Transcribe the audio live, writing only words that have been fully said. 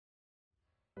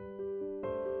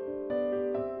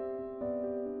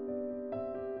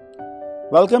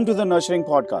Welcome to the Nurturing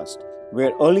Podcast,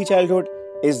 where early childhood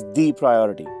is the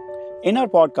priority. In our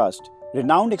podcast,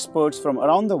 renowned experts from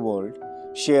around the world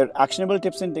share actionable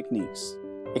tips and techniques,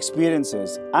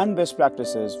 experiences, and best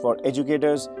practices for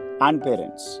educators and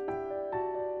parents.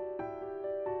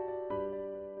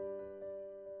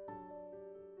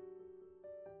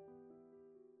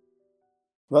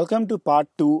 Welcome to part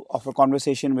 2 of our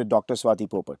conversation with Dr. Swati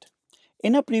Popat.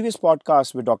 In our previous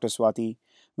podcast with Dr. Swati,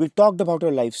 we talked about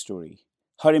her life story,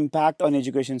 her impact on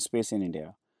education space in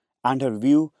India, and her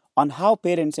view on how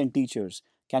parents and teachers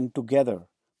can together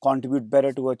contribute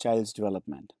better to a child's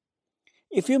development.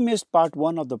 If you missed part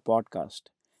 1 of the podcast,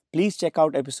 please check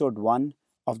out episode 1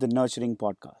 of the Nurturing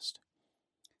Podcast.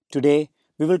 Today,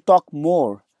 we will talk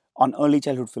more on early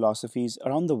childhood philosophies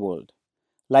around the world,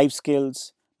 life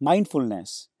skills,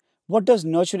 mindfulness, what does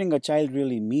nurturing a child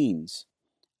really means,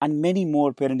 and many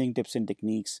more parenting tips and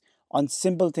techniques on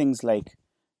simple things like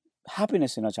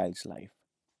happiness in a child's life.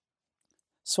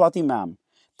 Swati ma'am,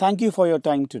 thank you for your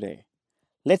time today.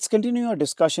 Let's continue our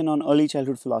discussion on early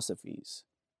childhood philosophies.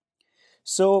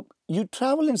 So, you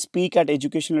travel and speak at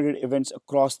education related events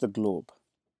across the globe.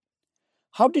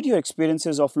 How did your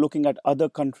experiences of looking at other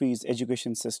countries'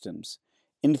 education systems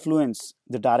influence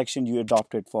the direction you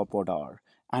adopted for Podar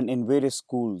and in various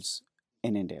schools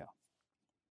in India?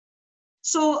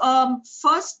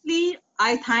 Firstly,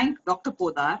 I thank Dr.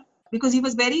 Podar because he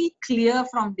was very clear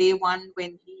from day one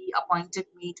when he appointed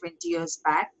me 20 years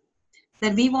back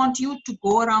that we want you to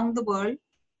go around the world,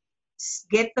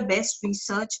 get the best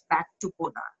research back to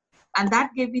Podar. And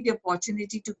that gave me the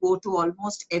opportunity to go to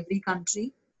almost every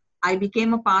country. I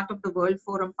became a part of the World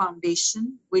Forum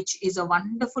Foundation, which is a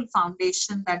wonderful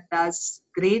foundation that does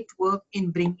great work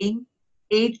in bringing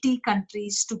 80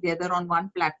 countries together on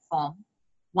one platform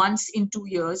once in 2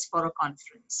 years for a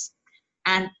conference.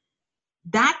 And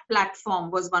that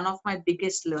platform was one of my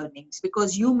biggest learnings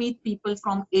because you meet people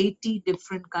from 80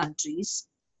 different countries.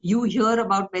 You hear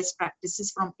about best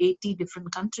practices from 80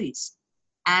 different countries.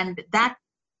 And that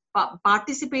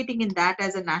participating in that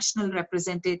as a national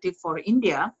representative for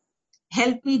India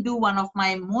helped me do one of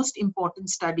my most important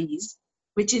studies,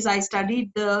 which is I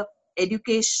studied the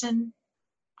education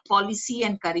policy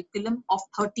and curriculum of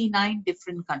 39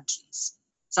 different countries.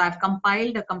 So I've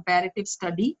compiled a comparative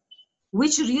study,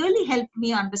 which really helped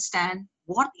me understand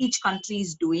what each country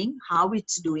is doing, how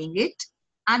it's doing it,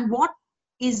 and what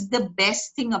is the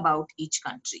best thing about each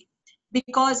country.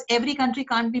 Because every country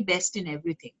can't be best in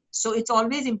everything. So it's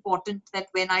always important that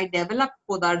when I developed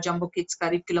Podar Jumbo Kids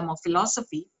curriculum of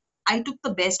philosophy, I took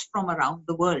the best from around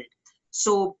the world.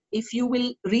 So if you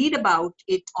will read about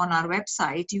it on our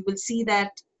website, you will see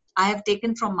that I have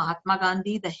taken from Mahatma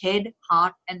Gandhi the head,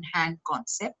 heart, and hand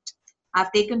concept.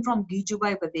 I've taken from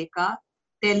Gijubai Badeka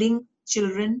telling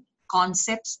children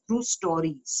concepts through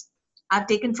stories. I've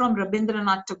taken from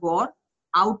Rabindranath Tagore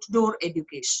outdoor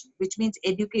education, which means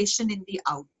education in the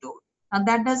outdoor. Now,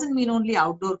 that doesn't mean only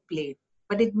outdoor play,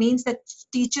 but it means that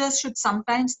teachers should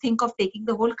sometimes think of taking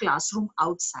the whole classroom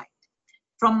outside.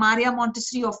 From Maria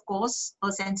Montessori, of course,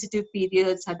 her sensitive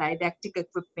periods, her didactic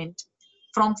equipment.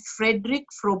 From Frederick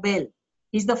Frobel,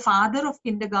 he's the father of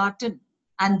kindergarten,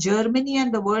 and Germany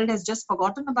and the world has just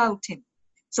forgotten about him.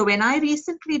 So when I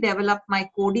recently developed my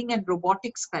coding and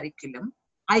robotics curriculum,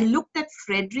 I looked at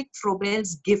Frederick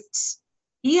Frobel's gifts.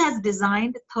 He has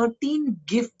designed 13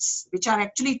 gifts, which are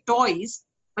actually toys,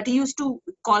 but he used to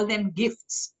call them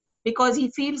gifts because he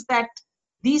feels that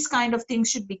these kind of things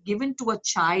should be given to a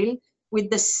child with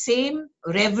the same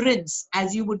reverence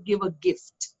as you would give a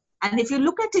gift. And if you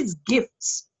look at his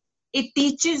gifts, it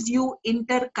teaches you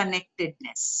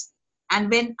interconnectedness. And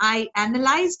when I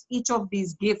analyzed each of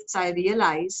these gifts, I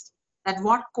realized that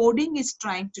what coding is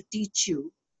trying to teach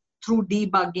you through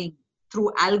debugging,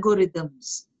 through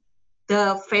algorithms,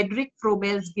 the Frederick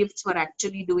Frobel's gifts were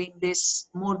actually doing this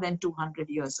more than 200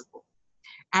 years ago.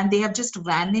 And they have just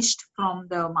vanished from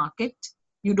the market.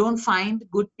 You don't find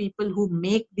good people who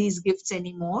make these gifts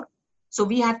anymore. So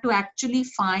we had to actually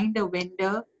find a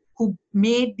vendor who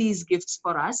made these gifts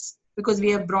for us because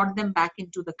we have brought them back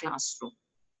into the classroom.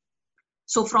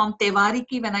 So from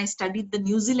Tewariki, when I studied the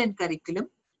New Zealand curriculum,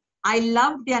 I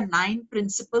loved their 9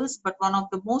 principles, but one of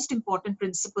the most important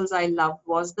principles I loved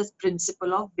was the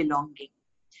principle of belonging.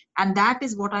 And that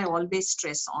is what I always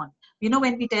stress on. You know,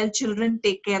 when we tell children,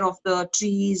 take care of the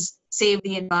trees, save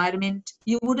the environment,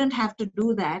 you wouldn't have to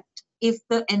do that if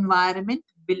the environment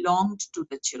belonged to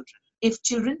the children, if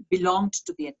children belonged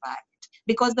to the environment.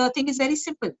 Because the thing is very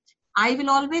simple. I will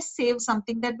always save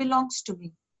something that belongs to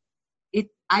me.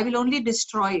 I will only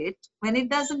destroy it when it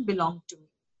doesn't belong to me.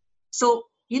 So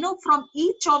from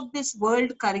each of these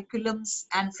world curriculums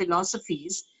and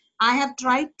philosophies, I have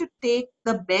tried to take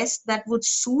the best that would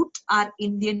suit our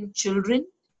Indian children,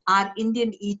 our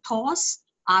Indian ethos,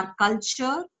 our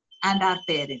culture, and our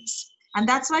parents. And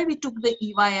that's why we took the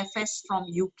EYFS from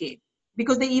UK,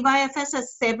 because the EYFS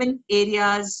has 7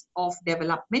 areas of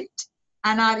development,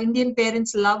 and our Indian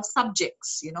parents love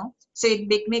subjects. So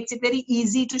it makes it very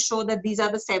easy to show that these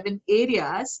are the 7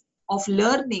 areas of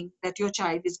learning that your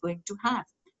child is going to have.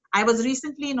 I was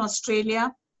recently in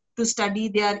Australia to study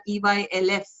their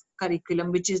EYLF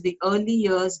curriculum, which is the Early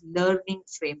Years Learning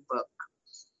Framework.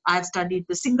 I've studied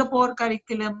the Singapore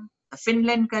curriculum, the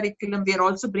Finland curriculum. We are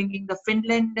also bringing the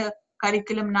Finland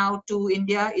curriculum now to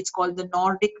India. It's called the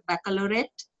Nordic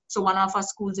Baccalaureate. So one of our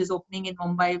schools is opening in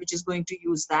Mumbai, which is going to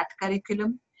use that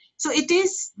curriculum. So it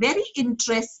is very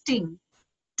interesting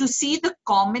to see the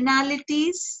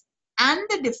commonalities and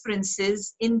the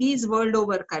differences in these world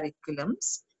over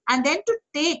curriculums, and then to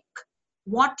take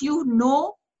what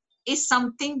is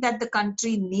something that the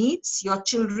country needs, your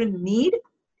children need,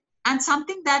 and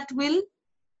something that will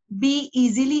be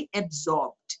easily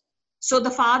absorbed. So the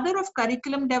father of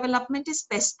curriculum development is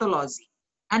Pestalozzi.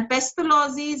 And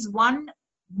Pestalozzi's one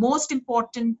most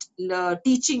important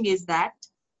teaching is that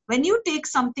when you take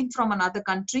something from another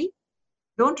country,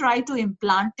 don't try to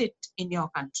implant it in your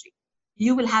country.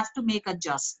 You will have to make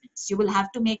adjustments. You will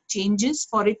have to make changes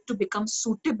for it to become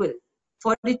suitable,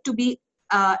 for it to be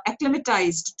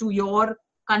acclimatized to your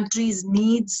country's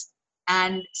needs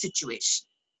and situation.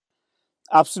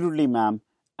 Absolutely, ma'am.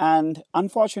 And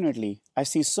unfortunately, I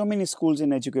see so many schools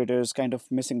and educators kind of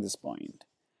missing this point.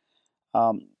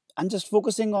 And just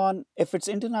focusing on if it's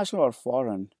international or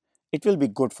foreign, it will be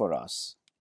good for us.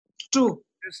 True.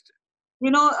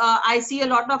 I see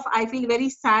I feel very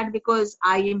sad because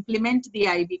I implement the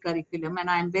IB curriculum and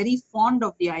I'm very fond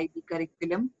of the IB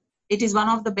curriculum. It is one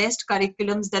of the best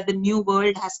curriculums that the new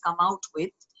world has come out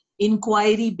with,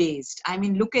 inquiry based. I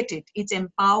mean, look at it. It's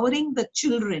empowering the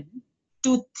children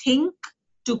to think,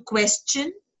 to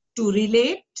question, to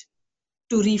relate,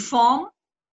 to reform.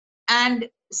 And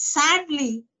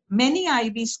sadly, many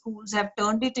IB schools have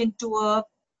turned it into a,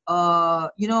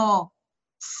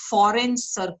 foreign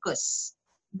circus.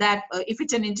 That if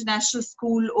it's an international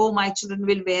school, oh, my children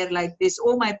will wear like this.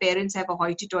 Oh, my parents have a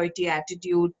hoity-toity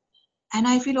attitude. And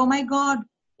I feel, oh my God,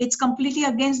 it's completely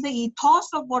against the ethos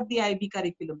of what the IB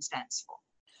curriculum stands for.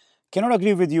 Cannot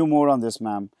agree with you more on this,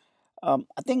 ma'am.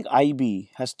 I think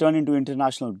IB has turned into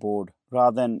international board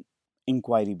rather than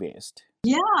inquiry based.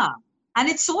 Yeah. And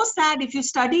it's so sad if you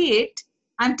study it.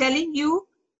 I'm telling you,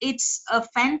 it's a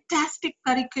fantastic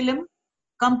curriculum,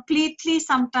 completely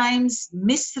sometimes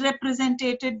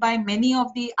misrepresented by many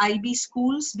of the IB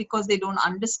schools because they don't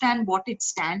understand what it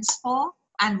stands for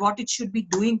and what it should be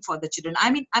doing for the children.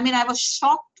 I mean, I was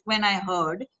shocked when I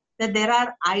heard that there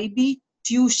are IB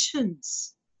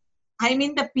tuitions. I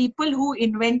mean, the people who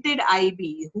invented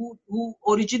IB, who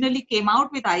originally came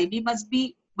out with IB must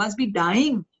be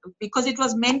dying, because it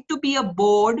was meant to be a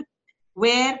board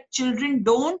where children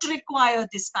don't require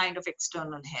this kind of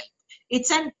external help. It's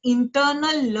an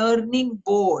internal learning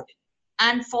board.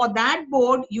 And for that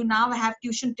board, you now have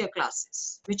tuition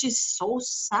classes, which is so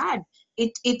sad.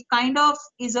 It kind of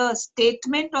is a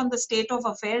statement on the state of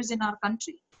affairs in our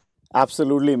country.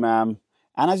 Absolutely, ma'am.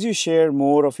 And as you share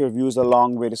more of your views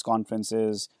along various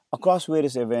conferences, across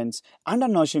various events, and our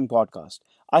Nurturing podcast,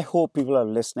 I hope people are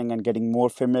listening and getting more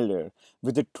familiar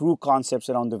with the true concepts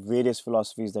around the various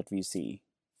philosophies that we see.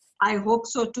 I hope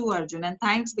so too, Arjun. And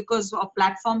thanks because of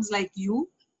platforms like you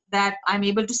that I'm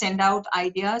able to send out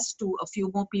ideas to a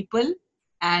few more people.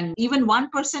 And even one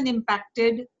person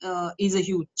impacted is a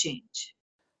huge change.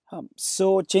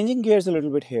 So, changing gears a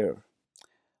little bit here,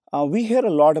 we hear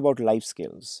a lot about life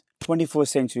skills, 21st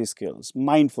century skills,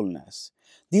 mindfulness.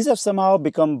 These have somehow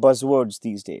become buzzwords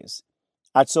these days.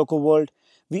 At Soko World,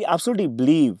 we absolutely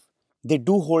believe they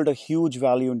do hold a huge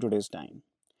value in today's time.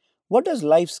 What does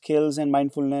life skills and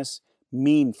mindfulness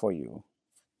mean for you?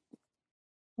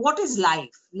 What is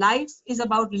life? Life is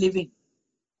about living.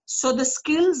 So the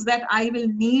skills that I will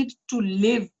need to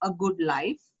live a good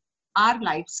life are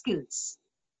life skills.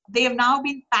 They have now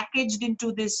been packaged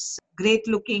into this great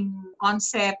looking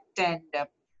concept,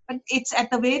 but it's at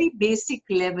the very basic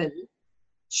level.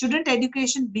 Shouldn't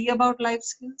education be about life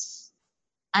skills?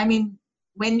 I mean,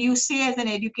 when you say as an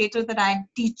educator that I'm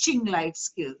teaching life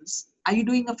skills, are you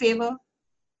doing a favor?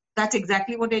 That's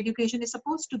exactly what education is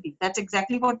supposed to be. That's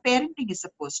exactly what parenting is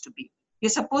supposed to be. You're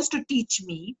supposed to teach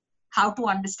me how to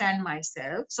understand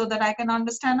myself so that I can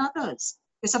understand others.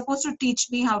 You're supposed to teach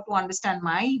me how to understand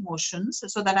my emotions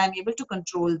so that I'm able to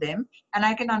control them and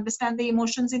I can understand the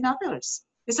emotions in others.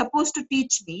 They're supposed to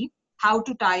teach me how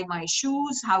to tie my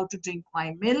shoes, how to drink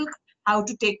my milk, how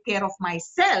to take care of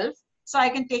myself so I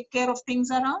can take care of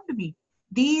things around me.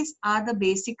 These are the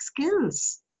basic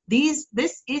skills.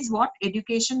 This is what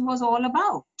education was all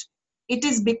about. It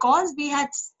is because we had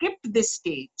skipped this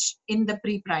stage in the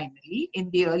pre-primary, in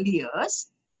the early years,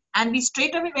 and we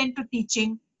straight away went to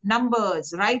teaching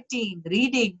numbers, writing,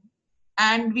 reading,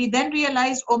 and we then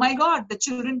realized, oh my God, the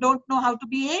children don't know how to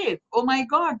behave. Oh my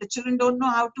God, the children don't know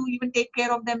how to even take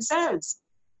care of themselves.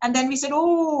 And then we said,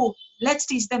 oh, let's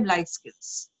teach them life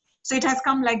skills. So it has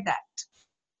come like that.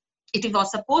 It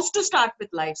was supposed to start with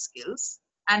life skills,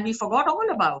 and we forgot all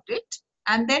about it.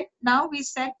 And then now we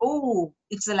said, oh,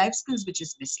 it's the life skills which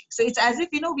is missing. So it's as if,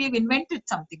 we have invented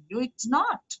something new. It's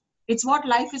not. It's what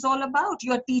life is all about.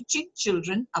 You are teaching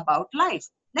children about life.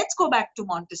 Let's go back to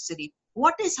Montessori.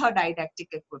 What is her didactic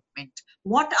equipment?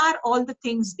 What are all the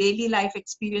things, daily life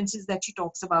experiences that she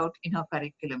talks about in her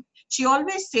curriculum? She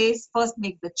always says, first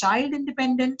make the child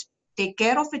independent, take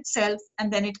care of itself,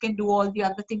 and then it can do all the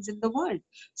other things in the world.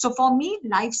 So for me,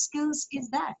 life skills is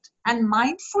that. And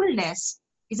mindfulness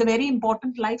is a very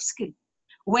important life skill.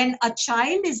 When a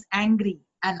child is angry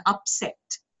and upset,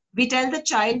 we tell the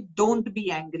child, don't be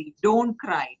angry, don't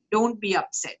cry, don't be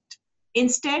upset.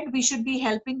 Instead, we should be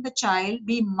helping the child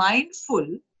be mindful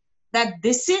that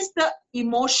this is the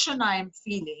emotion I am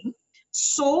feeling,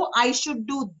 so I should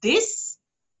do this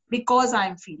because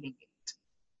I'm feeling it,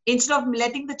 instead of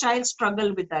letting the child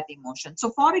struggle with that emotion.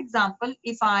 So for example,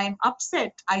 if I'm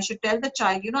upset, I should tell the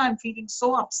child, I'm feeling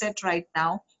so upset right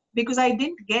now because I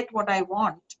didn't get what I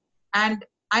want, and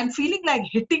I'm feeling like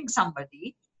hitting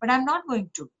somebody, but I'm not going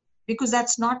to, because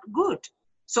that's not good.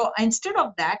 So instead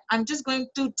of that, I'm just going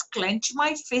to clench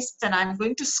my fists and I'm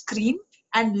going to scream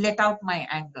and let out my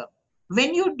anger.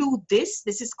 When you do this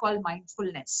is called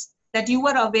mindfulness, that you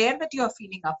are aware that you are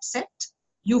feeling upset,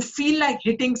 you feel like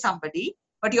hitting somebody,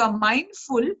 but you are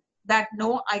mindful that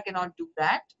no, I cannot do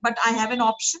that, but I have an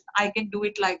option. I can do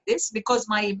it like this because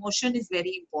my emotion is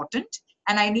very important,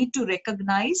 and I need to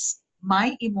recognize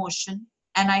my emotion,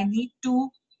 and I need to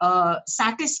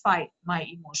satisfy my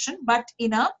emotion, but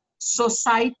in a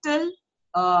societal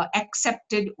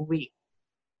accepted way.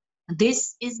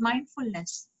 This is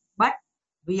mindfulness. But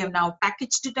we have now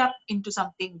packaged it up into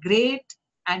something great,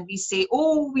 and we say,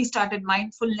 oh, we started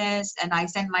mindfulness and I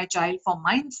send my child for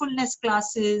mindfulness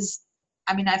classes.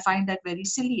 I mean, I find that very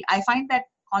silly. I find that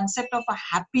concept of a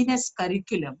happiness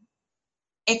curriculum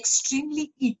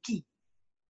extremely icky,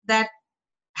 that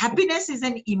happiness is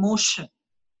an emotion.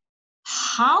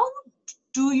 How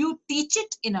do you teach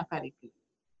it in a curriculum?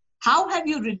 How have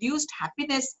you reduced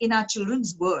happiness in our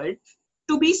children's world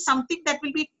to be something that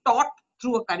will be taught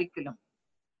through a curriculum?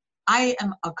 I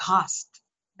am aghast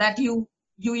that you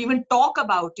even talk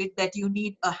about it, that you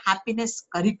need a happiness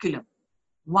curriculum.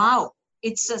 Wow,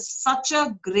 it's such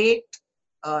a great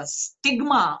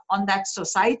stigma on that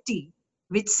society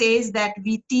which says that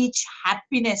we teach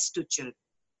happiness to children.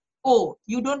 Oh,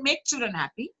 you don't make children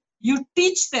happy, you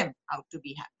teach them how to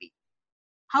be happy.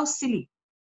 How silly.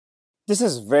 This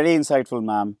is very insightful,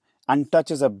 ma'am, and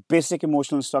touches a basic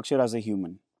emotional structure as a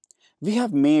human. We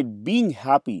have made being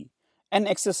happy an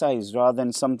exercise rather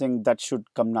than something that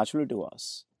should come naturally to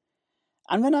us.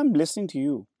 And when I'm listening to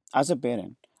you as a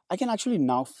parent, I can actually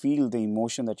now feel the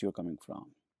emotion that you're coming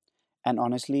from. And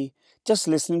honestly, just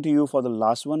listening to you for the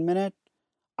last 1 minute,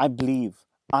 I believe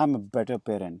I'm a better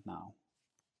parent now.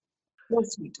 So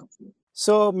sweet of you.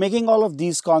 So, making all of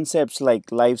these concepts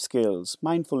like life skills,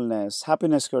 mindfulness,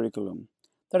 happiness curriculum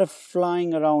that are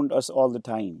flying around us all the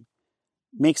time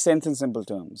make sense in simple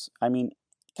terms. I mean,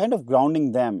 kind of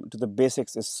grounding them to the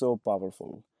basics is so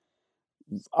powerful.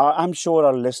 I'm sure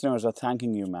our listeners are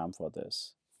thanking you, ma'am, for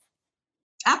this.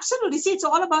 Absolutely. See, it's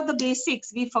all about the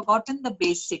basics. We've forgotten the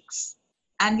basics,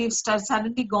 and we've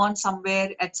suddenly gone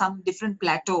somewhere at some different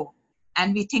plateau,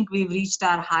 and we think we've reached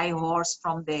our high horse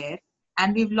from there,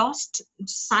 and we've lost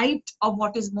sight of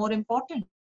what is more important.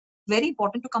 Very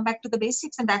important to come back to the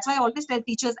basics, and that's why I always tell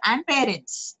teachers and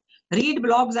parents, read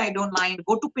blogs, I don't mind,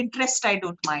 go to Pinterest, I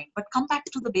don't mind, but come back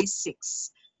to the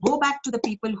basics. Go back to the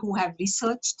people who have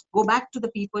researched, go back to the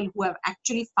people who have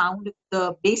actually found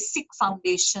the basic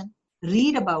foundation,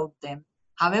 read about them,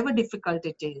 however difficult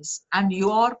it is, and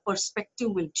your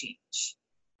perspective will change.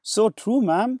 So true,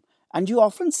 ma'am. And you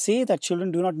often say that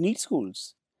children do not need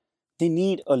schools, they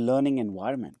need a learning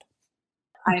environment.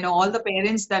 I know all the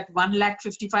parents, that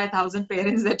 1,55,000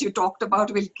 parents that you talked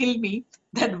about, will kill me.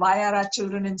 That why are our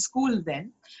children in school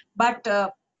then? But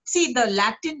see, the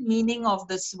Latin meaning of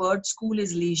this word school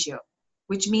is leisure,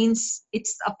 which means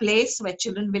it's a place where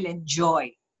children will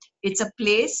enjoy. It's a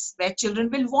place where children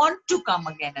will want to come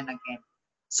again and again.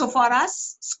 So for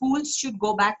us, schools should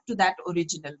go back to that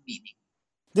original meaning.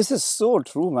 This is so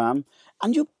true, ma'am.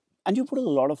 And you put a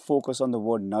lot of focus on the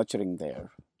word nurturing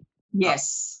there.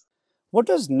 Yes. What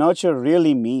does nurture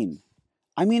really mean?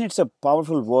 I mean, it's a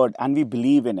powerful word and we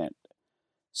believe in it.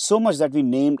 So much that we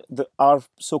named our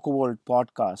Soko World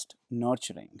podcast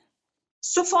Nurturing.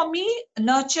 So for me,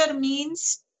 nurture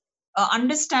means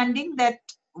understanding that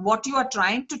what you are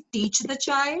trying to teach the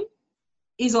child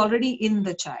is already in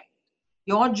the child.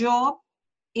 Your job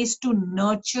is to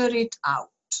nurture it out,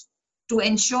 to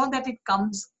ensure that it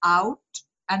comes out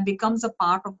and becomes a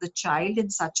part of the child in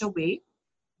such a way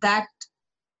that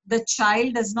the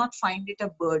child does not find it a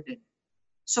burden.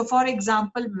 So, for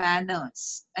example,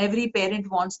 manners. Every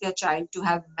parent wants their child to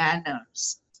have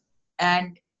manners,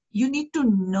 and you need to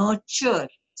nurture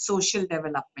social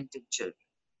development in children.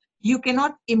 You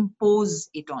cannot impose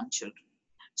it on children.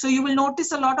 So you will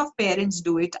notice a lot of parents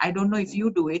do it. I don't know if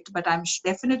you do it, but I'm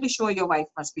definitely sure your wife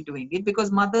must be doing it,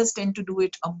 because mothers tend to do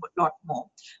it a lot more.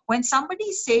 When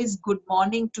somebody says good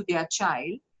morning to their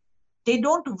child, they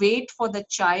don't wait for the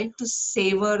child to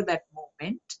savor that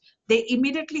moment. They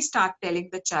immediately start telling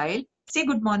the child, say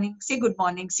good morning, say good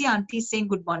morning. See auntie saying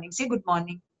good morning, say good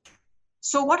morning.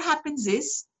 So what happens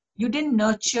is you didn't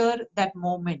nurture that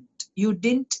moment. You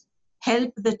didn't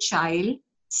help the child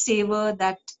savor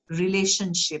that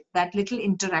relationship, that little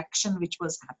interaction which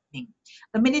was happening.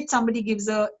 The minute somebody gives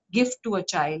a gift to a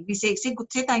child, we say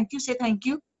thank you, say thank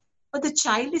you. But the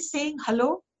child is saying,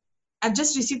 hello, I've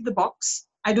just received the box.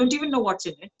 I don't even know what's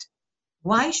in it.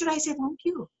 Why should I say thank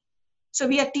you? So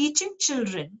we are teaching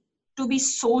children to be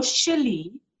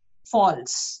socially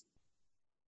false.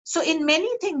 So in many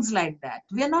things like that,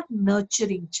 we are not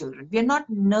nurturing children. We are not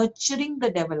nurturing the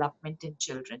development in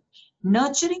children.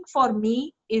 Nurturing for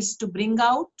me is to bring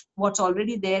out what's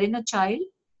already there in a child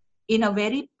in a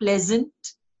very pleasant,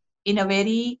 in a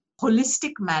very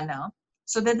holistic manner,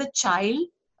 so that the child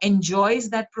enjoys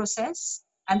that process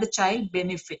and the child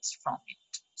benefits from it.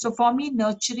 So for me,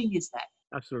 nurturing is that.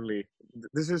 Absolutely.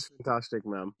 This is fantastic,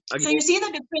 ma'am. So Again, you see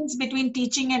the difference between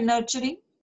teaching and nurturing?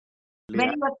 When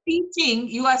yeah. you are teaching,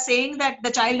 you are saying that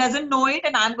the child doesn't know it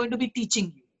and I'm going to be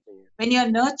teaching you. When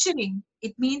you're nurturing,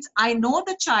 it means I know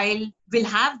the child will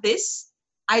have this.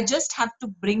 I just have to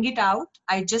bring it out.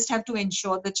 I just have to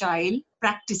ensure the child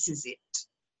practices it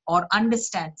or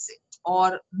understands it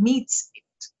or meets it.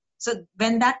 So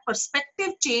when that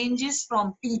perspective changes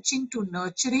from teaching to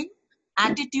nurturing,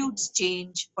 attitudes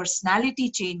change, personality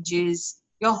changes,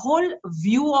 your whole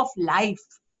view of life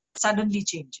suddenly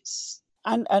changes.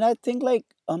 And I think like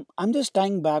I'm just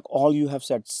tying back all you have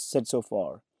said so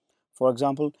far. For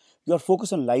example, your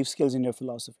focus on life skills in your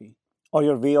philosophy or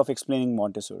your way of explaining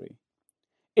Montessori.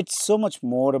 It's so much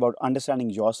more about understanding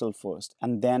yourself first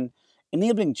and then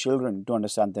enabling children to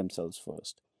understand themselves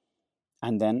first.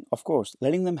 And then, of course,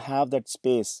 letting them have that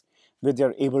space where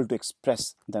they're able to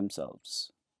express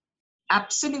themselves.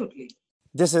 Absolutely.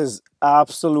 This is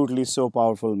absolutely so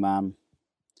powerful, ma'am.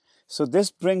 So, this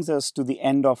brings us to the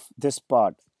end of this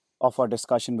part of our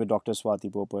discussion with Dr. Swati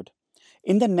Popat.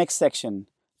 In the next section,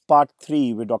 part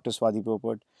 3 with Dr. Swati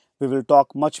Popat, we will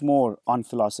talk much more on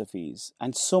philosophies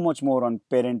and so much more on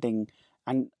parenting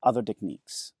and other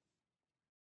techniques.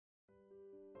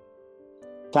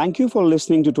 Thank you for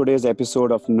listening to today's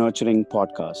episode of Nurturing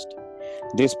Podcast.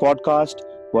 This podcast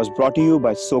was brought to you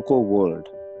by Soko World,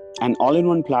 an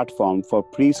all-in-one platform for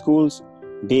preschools,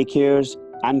 daycares,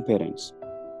 and parents.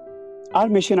 Our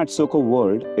mission at Soko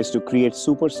World is to create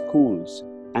super schools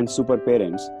and super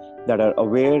parents that are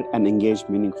aware and engaged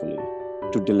meaningfully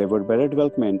to deliver better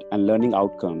development and learning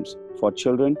outcomes for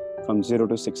children from 0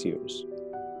 to 6 years.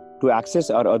 To access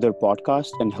our other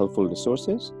podcasts and helpful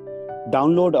resources,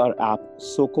 download our app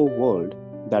Soko World,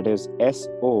 that is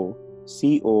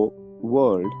SOCO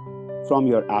World, from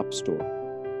your app store,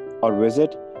 or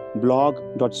visit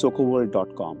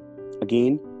blog.socoworld.com.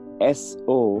 Again,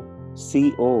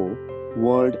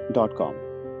 SOCOworld.com.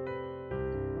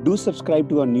 Do subscribe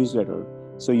to our newsletter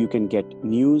so you can get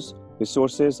news,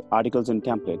 resources, articles, and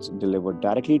templates delivered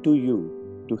directly to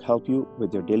you to help you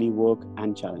with your daily work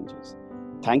and challenges.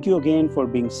 Thank you again for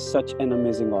being such an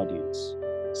amazing audience.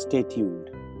 Stay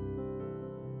tuned.